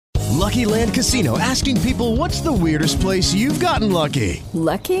Lucky Land Casino, asking people, what's the weirdest place you've gotten lucky?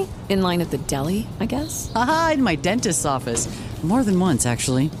 Lucky? In line at the deli, I guess? Aha, in my dentist's office. More than once,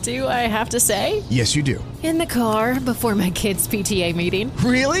 actually. Do I have to say? Yes, you do. In the car before my kids' PTA meeting.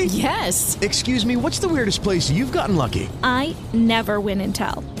 Really? Yes. Excuse me, what's the weirdest place you've gotten lucky? I never win and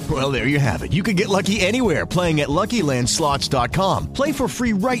tell. Well, there you have it. You can get lucky anywhere, playing at LuckyLandSlots.com. Play for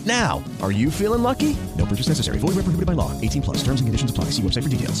free right now. Are you feeling lucky? No purchase necessary. Void where prohibited by law. 18 plus. Terms and conditions apply. See website for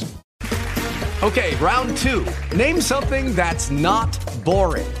details. Okay, round two. Name something that's not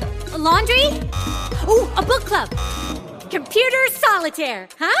boring. A laundry? Ooh, a book club. Computer solitaire,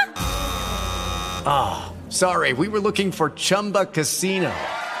 huh? Ah, sorry, we were looking for Chumba Casino.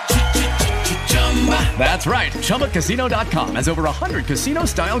 That's right, ChumbaCasino.com has over 100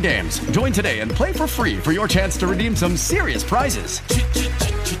 casino-style games. Join today and play for free for your chance to redeem some serious prizes.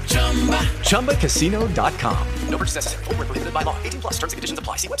 ChumbaCasino.com. No purchase necessary. Void where prohibited by law. 18 plus. Terms and conditions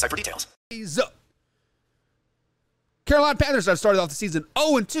apply. See website for details. Carolina Panthers have started off the season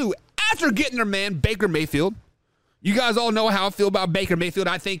 0-2 after getting their man Baker Mayfield. You guys all know how I feel about Baker Mayfield.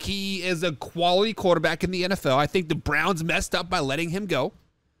 I think he is a quality quarterback in the NFL. I think the Browns messed up by letting him go.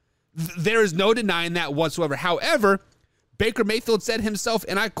 There is no denying that whatsoever. However, Baker Mayfield said himself,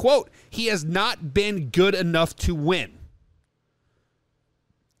 and I quote, he has not been good enough to win.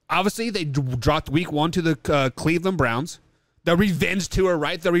 Obviously, they dropped week 1 to the Cleveland Browns. The revenge tour,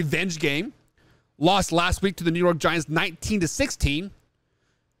 right? The revenge game. Lost last week to the New York Giants 19-16.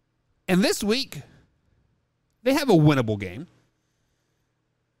 And this week, they have a winnable game.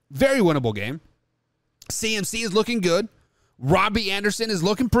 Very winnable game. CMC is looking good. Robbie Anderson is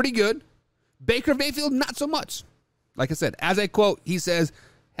looking pretty good. Baker Mayfield, not so much. Like I said, as I quote, he says,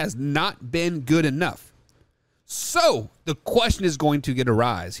 has not been good enough. So, the question is going to get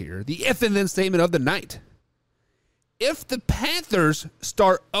arise here. The if and then statement of the night. If the Panthers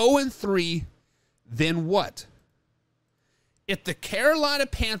start 0-3, then what? If the Carolina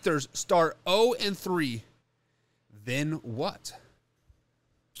Panthers start 0-3, then what?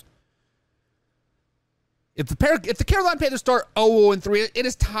 If the Carolina Panthers start 0-3, it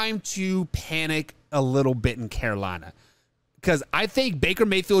is time to panic a little bit in Carolina. Because I think Baker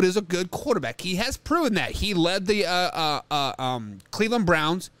Mayfield is a good quarterback. He has proven that. He led the Cleveland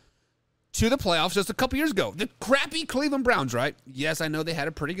Browns to the playoffs just a couple years ago. The crappy Cleveland Browns, right? Yes, I know they had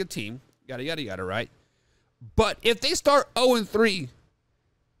a pretty good team. Yada, yada, yada, right? But if they start 0-3,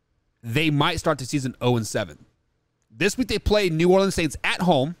 they might start the season 0-7. This week they play New Orleans Saints at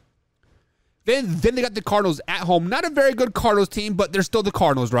home. Then they got the Cardinals at home. Not a very good Cardinals team, but they're still the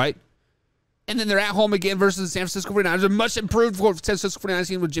Cardinals, right? And then they're at home again versus the San Francisco 49ers. A much improved San Francisco 49ers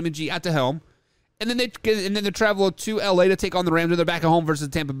team with Jimmy G at the helm. And then they travel to LA to take on the Rams, and they're back at home versus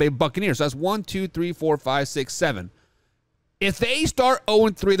the Tampa Bay Buccaneers. So that's 1, 2, 3, 4, 5, 6, 7. If they start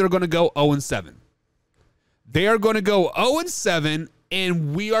 0-3, they're going to go 0-7. They are going to go 0-7,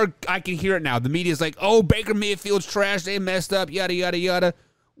 and I can hear it now. The media's like, oh, Baker Mayfield's trash. They messed up, yada, yada, yada.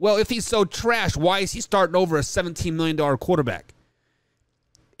 Well, if he's so trash, why is he starting over a $17 million quarterback?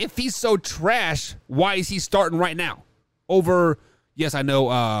 If he's so trash, why is he starting right now? Over, yes, I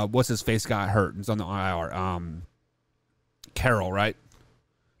know, what's his face got hurt. He's on the IR. Carroll, right?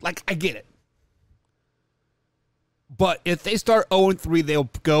 Like, I get it. But if they start 0-3, they'll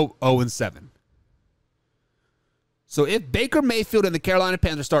go 0-7. So if Baker Mayfield and the Carolina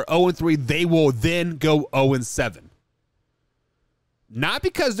Panthers start 0-3, they will then go 0-7. Not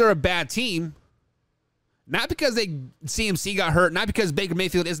because they're a bad team. Not because CMC got hurt. Not because Baker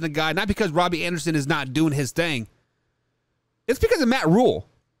Mayfield isn't the guy. Not because Robbie Anderson is not doing his thing. It's because of Matt Rule.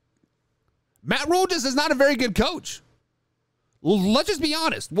 Matt Rule just is not a very good coach. Let's just be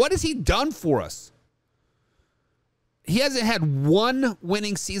honest. What has he done for us? He hasn't had one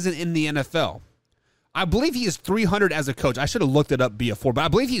winning season in the NFL. I believe he is 300 as a coach. I should have looked it up before, but I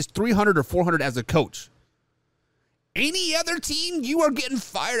believe he is 300 or 400 as a coach. Any other team, you are getting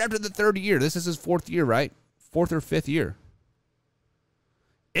fired after the third year. This is his fourth year, right? Fourth or fifth year.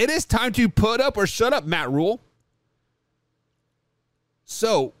 It is time to put up or shut up, Matt Rule.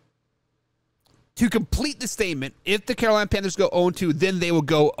 So, to complete the statement, if the Carolina Panthers go 0-2, then they will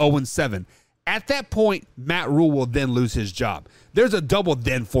go 0-7. At that point, Matt Rule will then lose his job. There's a double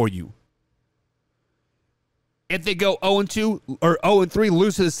then for you. If they go 0-2 or 0-3,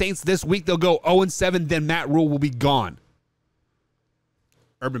 lose to the Saints this week, they'll go 0-7, then Matt Rule will be gone.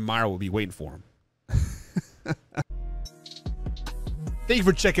 Urban Meyer will be waiting for him. Thank you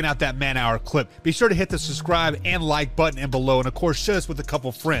for checking out that man-hour clip. Be sure to hit the subscribe and like button and below, and of course, share us with a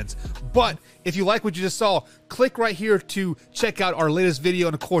couple friends. But if you like what you just saw, click right here to check out our latest video,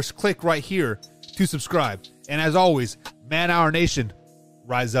 and of course, click right here to subscribe. And as always, Man Hour Nation,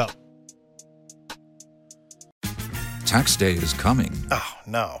 rise up. Tax day is coming. Oh,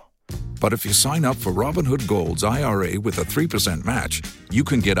 no. But if you sign up for Robinhood Gold's IRA with a 3% match, you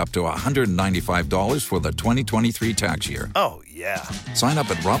can get up to $195 for the 2023 tax year. Oh, yeah. Sign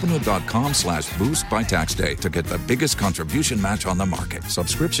up at Robinhood.com/boost by tax day to get the biggest contribution match on the market.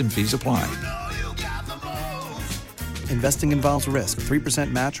 Subscription fees apply. Investing involves risk.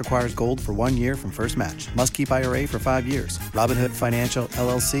 3% match requires gold for 1 year from first match. Must keep IRA for 5 years. Robinhood Financial,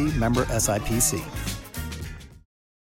 LLC, member SIPC.